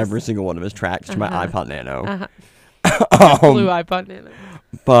downloaded every single one of his tracks to my iPod Nano. Blue iPod Nano.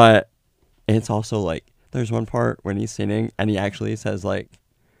 But it's also like there's one part when he's singing and he actually says like,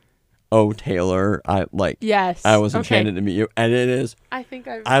 "Oh Taylor, I Yes. was Okay. enchanted to meet you," and it is.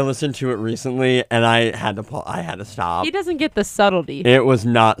 I listened to it recently and I had to stop. He doesn't get the subtlety. It was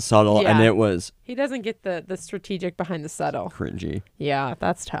not subtle, and it was He doesn't get the strategic behind the subtle. cringy. Yeah,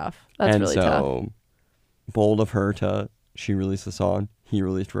 that's tough. That's really tough. Bold of her she released the song, he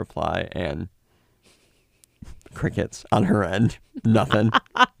released a reply, and crickets on her end. Nothing.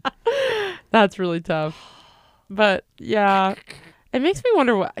 That's really tough. But yeah, it makes me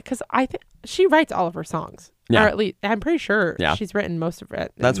wonder what, because I think she writes all of her songs. Yeah. Or at least, I'm pretty sure she's written most of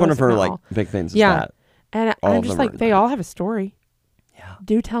it. That's one of her like big things. Is that and I'm just like, they all have a story. Yeah.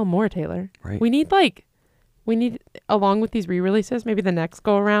 Do tell more, Taylor. Right. We need along with these re-releases, maybe the next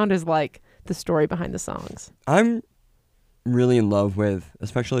go around is like the story behind the songs. I'm really in love with,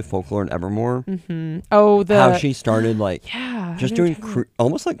 especially Folklore and Evermore. Mm-hmm. Oh, how she started just doing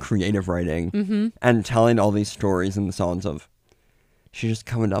almost like creative writing and telling all these stories in the songs of she's just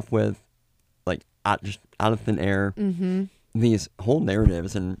coming up with like just out of thin air these whole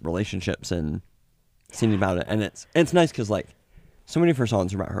narratives and relationships and singing about it, and it's nice because like so many of her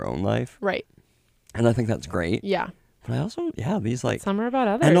songs are about her own life, right? And I think that's great. Yeah. But I also these like some are about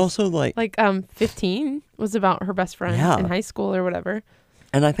others, and also like 15 was about her best friend in high school or whatever.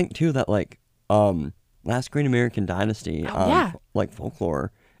 And I think too that like Last Great American Dynasty like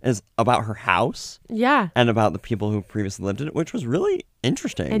Folklore is about her house, and about the people who previously lived in it, which was really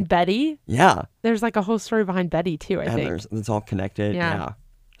interesting. And Betty, there's like a whole story behind Betty too. I think it's all connected.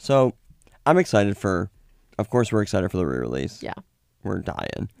 So I'm excited of course we're excited for the re-release. We're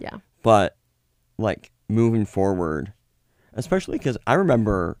dying. But like moving forward, especially because I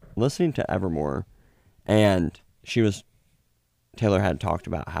remember listening to Evermore, and Taylor had talked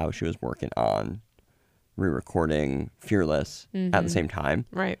about how she was working on re-recording Fearless at the same time.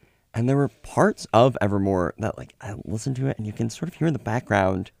 Right. And there were parts of Evermore that like I listened to it and you can sort of hear in the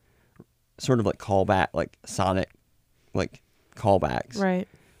background sort of like callback, like sonic like callbacks. Right.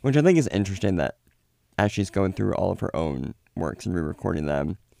 Which I think is interesting that as she's going through all of her own works and re-recording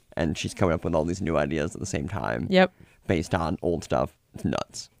them, and she's coming up with all these new ideas at the same time. Yep. Based on old stuff. It's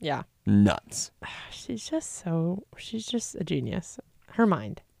nuts. Yeah. Nuts. She's just a genius. Her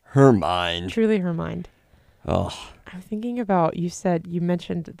mind. Truly her mind. Oh. I'm thinking about, you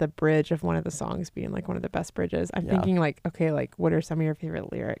mentioned the bridge of one of the songs being like one of the best bridges. I'm thinking like, okay, like what are some of your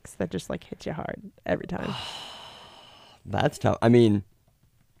favorite lyrics that just like hit you hard every time? That's tough. I mean,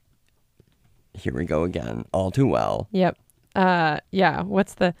 here we go again. All too well. Yep.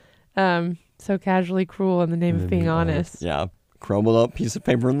 What's the so casually cruel in the name of being honest? Yeah. Crumbled up piece of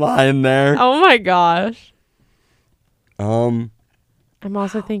paper lying there. Oh my gosh. I'm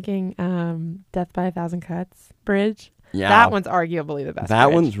also thinking Death by a Thousand Cuts bridge. Yeah. That one's arguably the best. That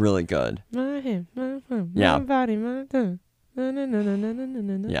bridge. one's really good. My hand, my phone, Yeah. my body, my tongue. Na, na, na, na, na, na,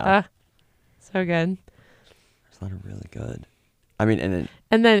 na, na. Yeah. So good. There's a lot of really good. I mean,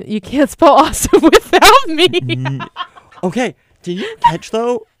 and then you can't spell awesome without me. Okay. Did you catch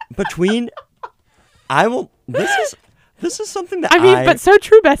though? Between this is something that but so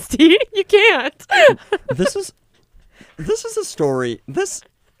true, bestie. You can't. This is a story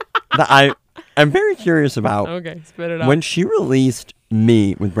that I'm very curious about. Okay, spit it out. When she released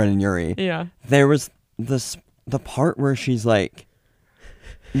Me with Brendan Urie, there was the part where she's like,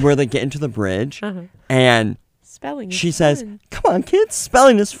 where they get into the bridge and spelling. She says, fun. "Come on, kids,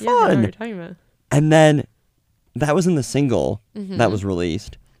 spelling is fun." Yeah, I know what you're talking about. And then that was in the single that was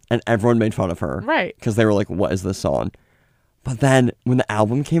released, and everyone made fun of her, right? Because they were like, "What is this song?" But then when the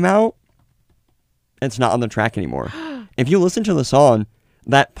album came out, it's not on the track anymore. If you listen to the song,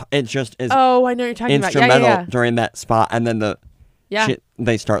 it just is. Oh, I know what you're talking about. Instrumental during that spot, and then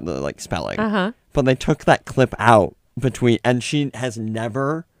they start the like spelling. But they took that clip out and she has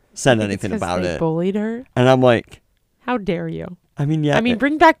never said anything about it. Bullied her, and I'm like, how dare you? I mean,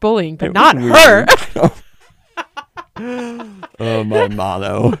 bring back bullying, but not her. Oh, my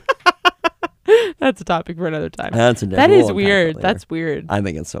motto. That's a topic for another time. That is weird. That's weird. I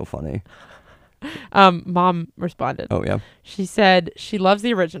think it's so funny. Mom responded. Oh yeah. She said she loves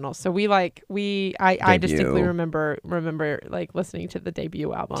the original. So I distinctly remember like listening to the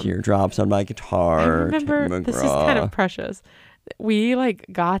debut album. Teardrops on My Guitar. I remember this is kind of precious. We like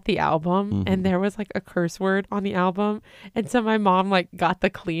got the album and there was like a curse word on the album, and so my mom like got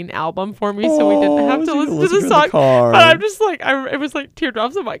the clean album for me, so we didn't have to listen to the song. But I'm just like, it was like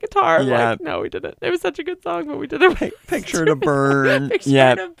Teardrops on My Guitar. Yeah. Like, no, we didn't. It was such a good song, but we didn't. Picture to Burn.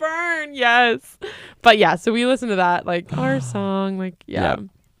 Picture to Burn. Yes. But yeah, so we listened to that, like our song, like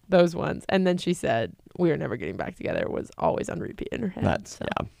those ones, and then she said We Are Never Getting Back Together was always on repeat in her head.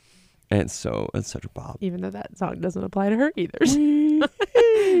 It's such a bop. Even though that song doesn't apply to her either.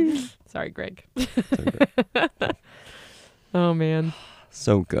 Sorry, Greg. Oh man.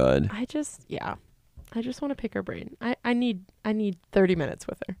 So good. I just want to pick her brain. I need 30 minutes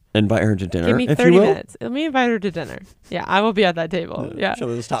with her. Invite her to dinner. Give me if 30 you will. minutes. Let me invite her to dinner. Yeah, I will be at that table. Yeah.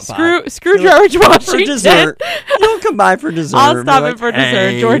 She'll just stop Screw by. George Washington. For dessert. You'll come by for dessert. I'll stop Be it for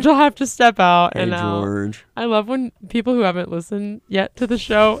 "Hey, dessert. George will have to step out Hey, and George. I love when people who haven't listened yet to the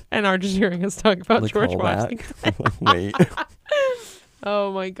show and are just hearing us talk about The George callback. Washington. Wait.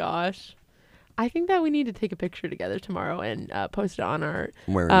 Oh my gosh. I think that we need to take a picture together tomorrow and post it on our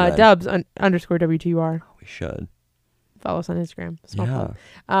Where are you at? DUBS _ WTUR. We should. Follow us on Instagram. Small Yeah.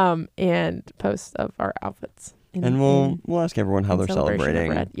 plug. And post of our outfits. And we'll ask everyone how in they're celebration of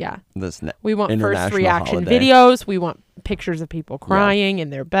celebrating Red. Yeah. this. We want first international reaction holiday. videos. We want pictures of people crying in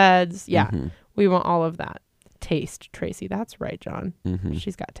their beds. Yeah. Mm-hmm. We want all of that. Taste, Tracy. That's right, John. Mm-hmm.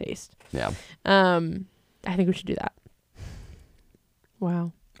 She's got taste. Yeah. I think we should do that.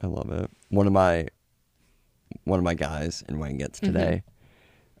 Wow. I love it. One of my guys in Wayne Gets today,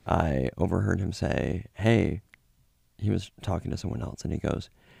 I overheard him say, "Hey," he was talking to someone else, and he goes,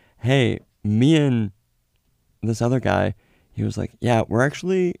 "Hey, me and this other guy," he was like, "Yeah, we're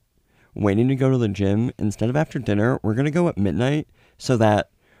actually waiting to go to the gym. Instead of after dinner, we're going to go at midnight so that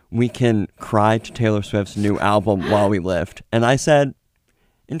we can cry to Taylor Swift's new album while we lift." And I said,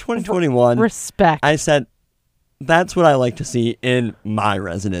 in 2021, Respect. I said, that's what I like to see in my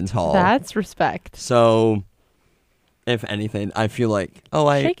residence hall. That's respect. So, if anything, I feel like,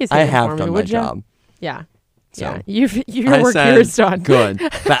 Shake his I hand have for me, done my would ya? job. Yeah. So, yeah. Your I work said, here is done. Good.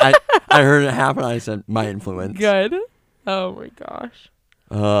 But I heard it happen. I said, my influence. Good. Oh my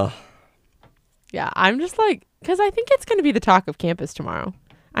gosh. Yeah, I'm just like, because I think it's going to be the talk of campus tomorrow.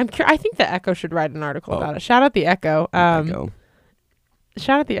 I think the Echo should write an article about it. Shout out the Echo.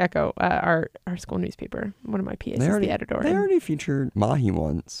 Shout out the Echo, our school newspaper. One of my PAs is the editor. They already featured Mahi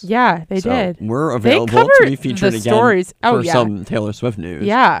once. Yeah, they did. We're available to be featured again for some Taylor Swift news.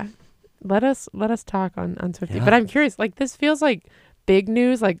 Yeah, let us talk on Swiftie. Yeah. But I'm curious. Like, this feels like big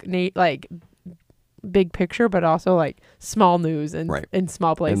news, like big picture, but also like small news and in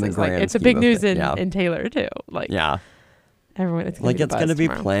small places. Like, it's a big news in Taylor too. Like, yeah, everyone. It's gonna it's gonna be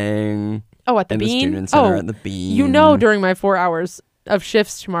playing. Oh, at the in Bean. The student center at the Bean. You know, during my 4 hours of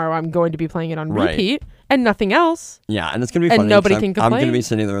shifts tomorrow, I'm going to be playing it on repeat and nothing else. Yeah, and it's gonna be funny. And nobody can complain. I'm gonna be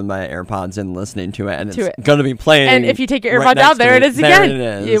sitting there with my AirPods and listening to it, and it's gonna be playing. And if you take your AirPods out, there it is again.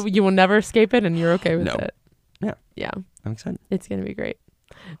 There it is. You will never escape it, and you're okay with it. Yeah. Yeah. I'm excited. It's gonna be great.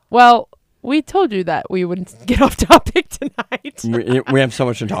 Well, we told you that we wouldn't get off topic tonight. we have so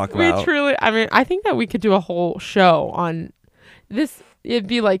much to talk about. We truly. I mean, I think that we could do a whole show on this. It'd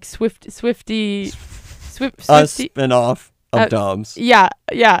be like Swiftie. A spin-off of DUBS. Yeah.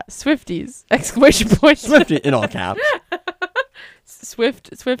 Swifties! ! Swiftie in all caps.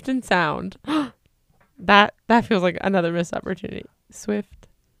 Swift and sound. That feels like another missed opportunity. Swift.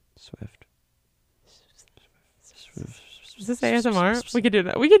 Is this ASMR? We could do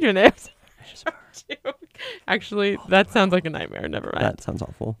that. We could do an ASMR too. Actually, that sounds like a nightmare. Never mind. That sounds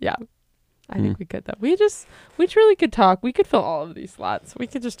awful. Yeah. I think we could though. We truly could talk. We could fill all of these slots. We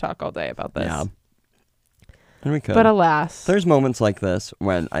could just talk all day about this. Yeah. And we could. But alas. There's moments like this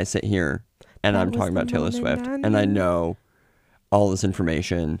when I sit here and I'm talking about Taylor Swift and I know all this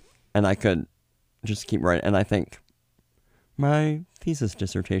information and I could just keep writing. And I think my thesis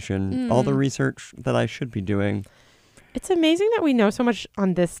dissertation, all the research that I should be doing. It's amazing that we know so much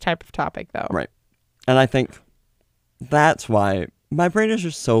on this type of topic though. Right. And I think that's why my brain is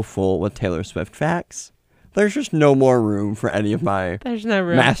just so full with Taylor Swift facts. There's just no more room for any of my There's no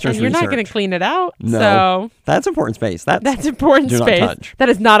room. master's and you're research. not going to clean it out. No. So that's important space. That's important do space. Not touch. That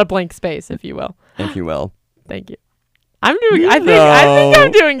is not a blank space, if you will. If you will. Thank you. I think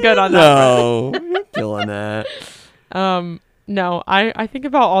I'm doing good on that. No. You're killing it. No, I think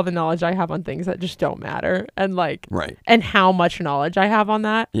about all the knowledge I have on things that just don't matter and and how much knowledge I have on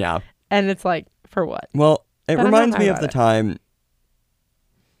that. Yeah. And it's like, for what? Well, it reminds me of the it. time.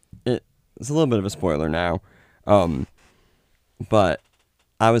 It's a little bit of a spoiler now. But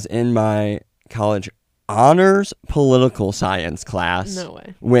I was in my college honors political science class. No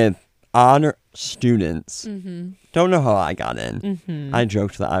way. With honor students. Mm-hmm. Don't know how I got in. Mm-hmm. I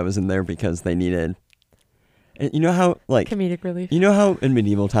joked that I was in there because they needed. You know how comedic relief. You know how in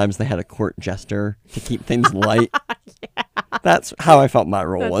medieval times they had a court jester to keep things light. Yeah. That's how I felt my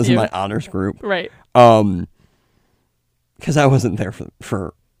role was in my honors group. Right. Because I wasn't there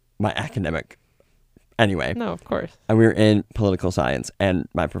for my academic. Anyway. No, of course. And we were in political science, and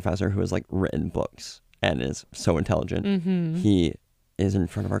my professor, who has written books and is so intelligent, he is in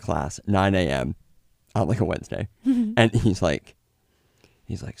front of our class, 9 a.m. on like a Wednesday. And he's like,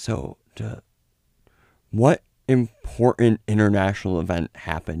 so what important international event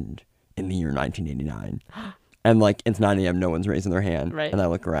happened in the year 1989? And like, it's 9 a.m. No one's raising their hand. Right. And I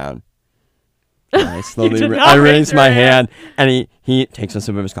look around. And I slowly I raise my hand, and he takes a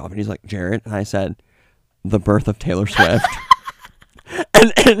sip of his coffee, and he's like, Jared, and I said, the birth of Taylor Swift.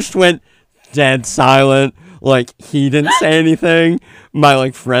 and it just went dead silent. Like, he didn't say anything. My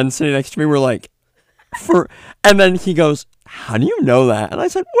like friends sitting next to me were like, and then he goes, how do you know that? And I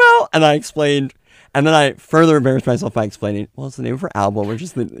said, well, and I explained, and then I further embarrassed myself by explaining, well, it's the name of her album, which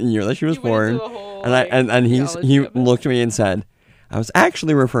is the year that she was born. And he looked at me and said, I was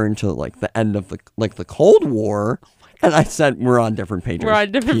actually referring to like the end of the Cold War. And I said, we're on different pages. We're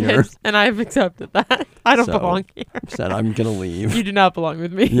on different pages, and I've accepted that. I don't belong here. I said, I'm going to leave. You do not belong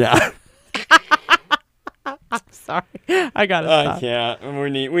with me. Yeah. I'm sorry. I got to stop. I can't.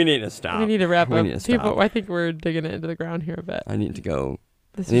 We need to stop. We need to wrap up. Need to stop. I think we're digging it into the ground here a bit. I need to go.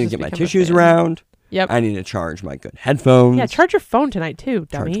 I need to get my tissues around. Yep. I need to charge my good headphones. Yeah, charge your phone tonight, too,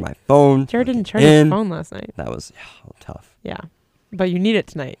 dummy. Charge my phone. Jared didn't charge his phone last night. That was tough. Yeah. But you need it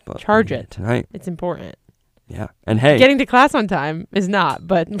tonight. Charge it. Tonight. It's important. Yeah. And hey. Getting to class on time is not,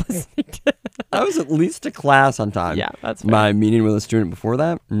 but listening to... I was at least to class on time. Yeah, that's fair. My meeting with a student before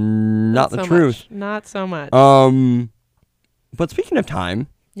that, not the truth. Not so much. But speaking of time.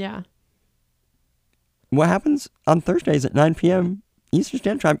 Yeah. What happens on Thursdays at 9 p.m. Eastern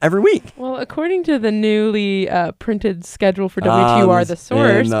Standard Time every week? Well, according to the newly printed schedule for WTUR, the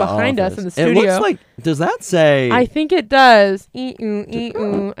source behind us in the studio. It looks like, does that say? I think it does.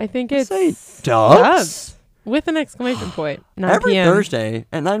 I think it say DUBS? With an exclamation point. 9 every p.m. Thursday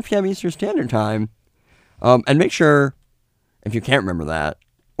at 9 p.m. Eastern Standard Time. And make sure, if you can't remember that,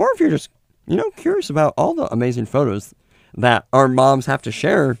 or if you're just, curious about all the amazing photos that our moms have to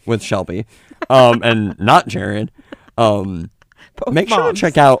share with Shelby, and not Jared, make sure to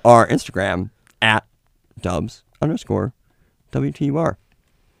check out our Instagram at @DUBS_WTUR.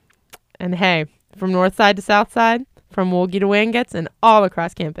 And hey, from north side to south side, from Woolgee to Wangets, and all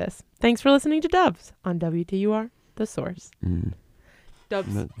across campus. Thanks for listening to DUBS on WTUR, The Source.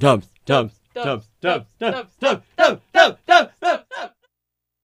 DUBS.